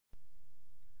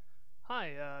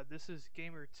Hi, this is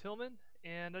Gamer Tillman,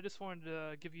 and I just wanted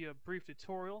to give you a brief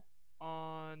tutorial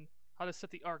on how to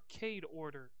set the arcade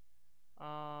order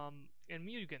in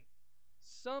MUGEN.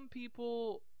 Some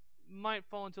people might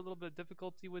fall into a little bit of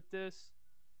difficulty with this,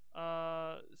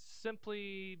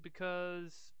 simply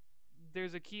because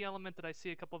there's a key element that I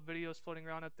see a couple of videos floating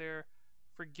around out there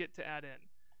forget to add in.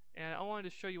 And I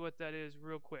wanted to show you what that is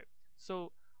real quick.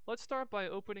 So let's start by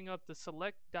opening up the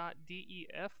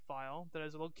select.def file that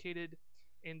is located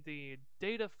in the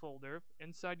data folder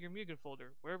inside your MUGEN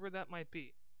folder, wherever that might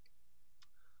be.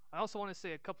 I also want to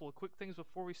say a couple of quick things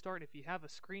before we start. If you have a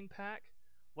screen pack,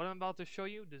 what I'm about to show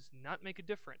you does not make a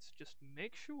difference. Just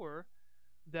make sure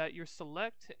that your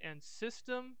select and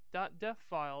system.def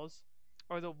files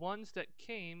are the ones that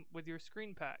came with your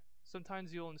screen pack.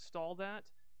 Sometimes you'll install that,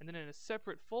 and then in a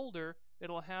separate folder,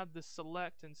 it'll have the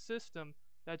select and system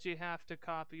that you have to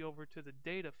copy over to the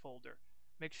data folder.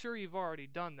 Make sure you've already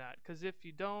done that, because if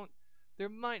you don't, there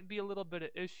might be a little bit of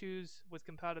issues with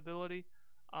compatibility,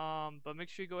 but make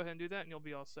sure you go ahead and do that and you'll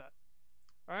be all set.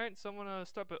 Alright, so I'm going to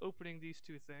start by opening these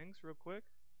two things real quick.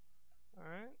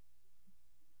 Alright.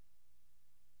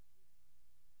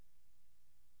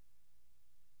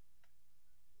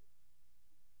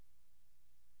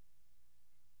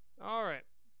 Alright.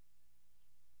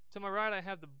 To my right, I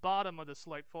have the bottom of the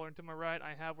select folder, and to my right,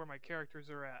 I have where my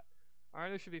characters are at.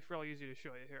 Alright, this should be fairly easy to show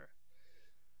you here.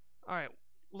 Alright,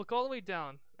 look all the way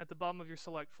down at the bottom of your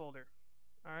select folder.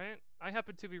 Alright, I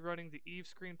happen to be running the Eve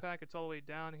screen pack. It's all the way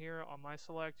down here on my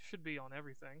select. Should be on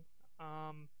everything.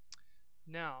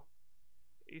 Now,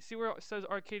 you see where it says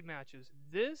arcade matches?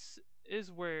 This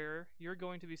is where you're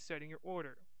going to be setting your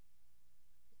order.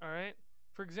 Alright,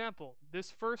 for example, this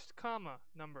first comma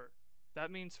number,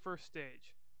 that means first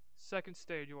stage. Second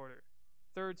stage order,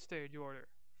 third stage order,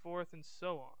 fourth, and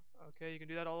so on. Okay, you can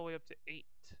do that all the way up to 8.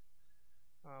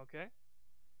 Okay.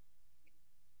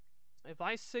 If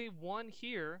I say 1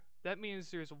 here, that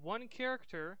means there's one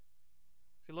character.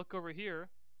 If you look over here,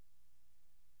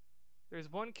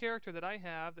 there's one character that I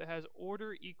have that has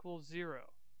order equals 0.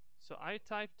 So I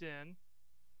typed in,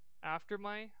 after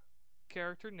my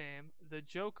character name, the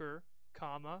Joker,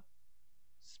 comma,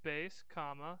 space,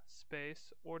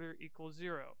 order equals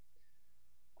 0.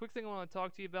 Quick thing I want to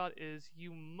talk to you about is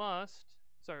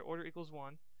order equals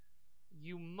 1.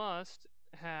 You must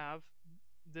have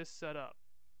this set up.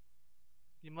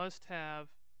 You must have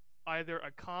either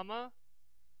a comma,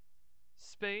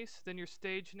 space, then your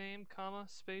stage name, comma,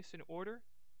 space, in order,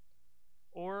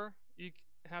 or you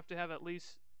have to have at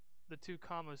least the 2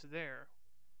 commas there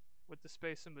with the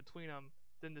space in between them,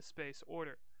 then the space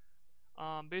order.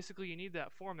 Basically, you need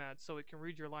that format so it can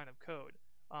read your line of code.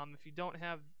 If you don't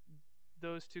have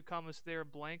those 2 commas there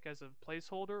blank as a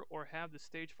placeholder or have the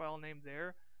stage file name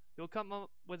there, you'll come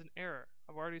up with an error.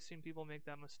 I've already seen people make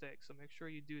that mistake, so make sure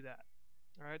you do that.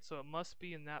 Alright, so it must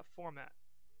be in that format.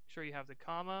 Make sure you have the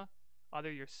comma,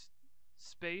 either your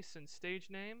space and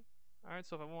stage name. Alright,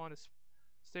 so if I want a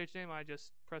stage name, I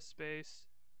just press space,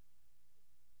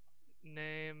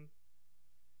 name,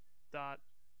 dot,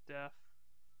 def.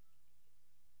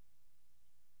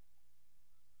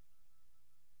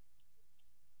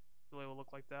 Really will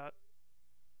look like that.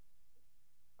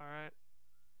 Alright.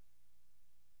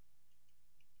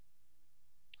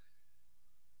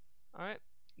 Alright,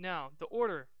 now the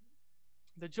order.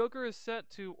 The Joker is set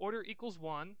to order equals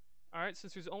 1. Alright,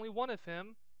 since there's only one of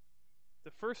him,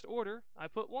 the first order, I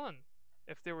put 1.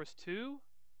 If there was 2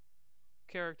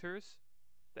 characters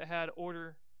that had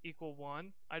order equal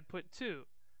 1, I'd put 2.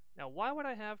 Now, why would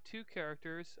I have 2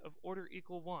 characters of order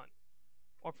equal 1?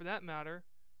 Or for that matter,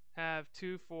 have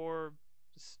 2 for,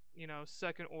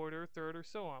 second order, third, or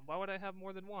so on? Why would I have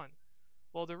more than 1?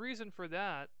 Well, the reason for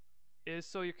that is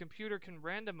so your computer can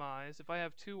randomize. If I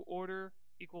have 2 order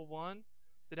equal 1,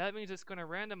 then that means it's going to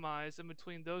randomize in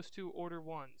between those 2 order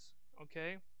 1s.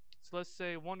 Okay? So let's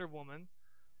say Wonder Woman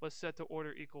was set to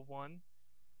order equal 1.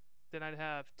 Then I'd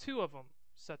have 2 of them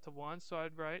set to 1, so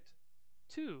I'd write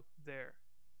 2 there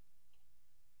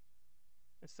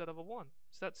instead of a 1.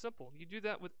 It's that simple. You do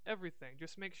that with everything.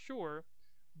 Just make sure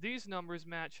these numbers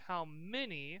match how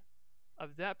many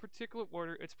of that particular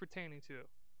order it's pertaining to.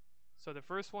 So the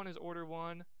first one is order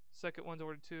 1, second one's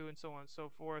order 2, and so on and so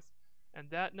forth.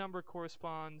 And that number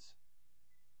corresponds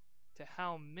to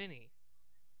how many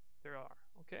there are.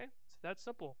 Okay? It's that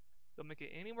simple. Don't make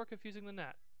it any more confusing than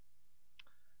that.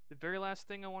 The very last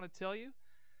thing I want to tell you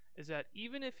is that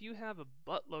even if you have a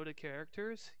buttload of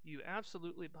characters, you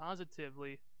absolutely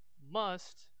positively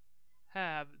must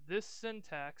have this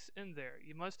syntax in there.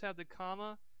 You must have the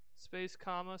comma, space,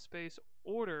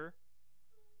 order,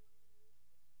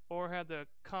 or have the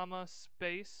comma,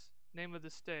 space, name of the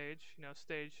stage,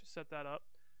 stage, set that up,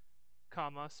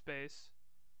 comma, space,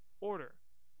 order.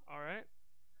 Alright?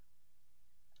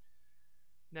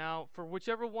 Now, for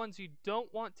whichever ones you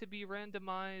don't want to be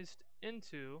randomized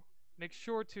into, make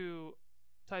sure to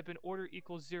type in order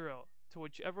equals 0 to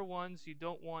whichever ones you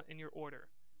don't want in your order.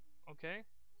 Okay?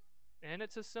 And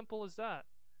it's as simple as that.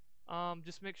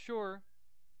 Just make sure.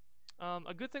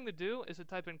 A good thing to do is to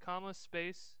type in comma,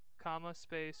 space,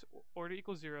 order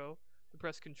equals 0, to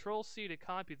press Control C to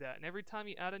copy that. And every time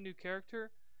you add a new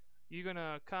character, you're going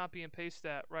to copy and paste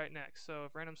that right next. So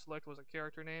if random select was a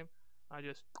character name, I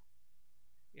just,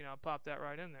 pop that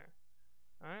right in there.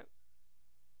 Alright?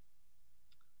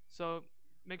 So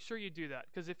make sure you do that,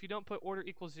 because if you don't put order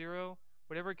equals 0,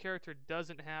 whatever character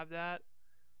doesn't have that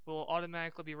will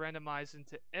automatically be randomized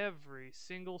into every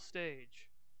single stage.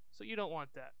 So you don't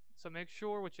want that. So make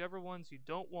sure whichever ones you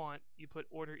don't want, you put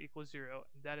order equals 0,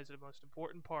 and that is the most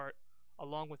important part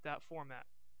along with that format.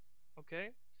 Okay?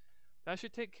 That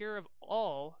should take care of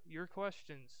all your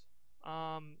questions.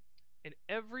 In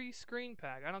every screen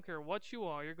pack, I don't care what you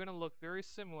are, you're going to look very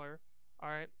similar.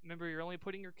 Alright? Remember, you're only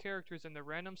putting your characters in the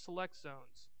random select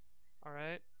zones.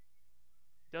 Alright?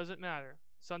 Doesn't matter.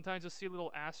 Sometimes you'll see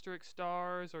little asterisk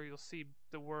stars or you'll see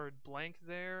the word blank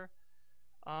there.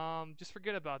 Just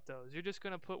forget about those. You're just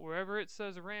going to put wherever it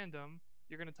says random,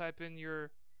 you're going to type in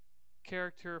your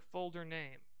character folder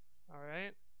name.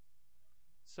 Alright?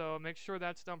 So make sure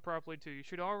that's done properly too. You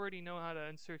should already know how to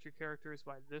insert your characters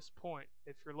by this point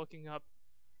if you're looking up,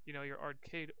 your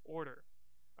arcade order.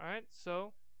 Alright,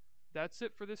 so that's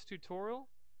it for this tutorial,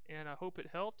 and I hope it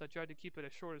helped. I tried to keep it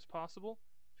as short as possible.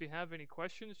 If you have any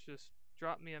questions, just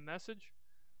drop me a message,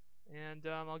 and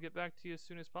I'll get back to you as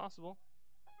soon as possible.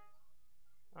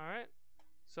 Alright,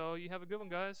 so you have a good one,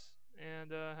 guys,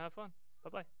 and have fun.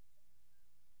 Bye-bye.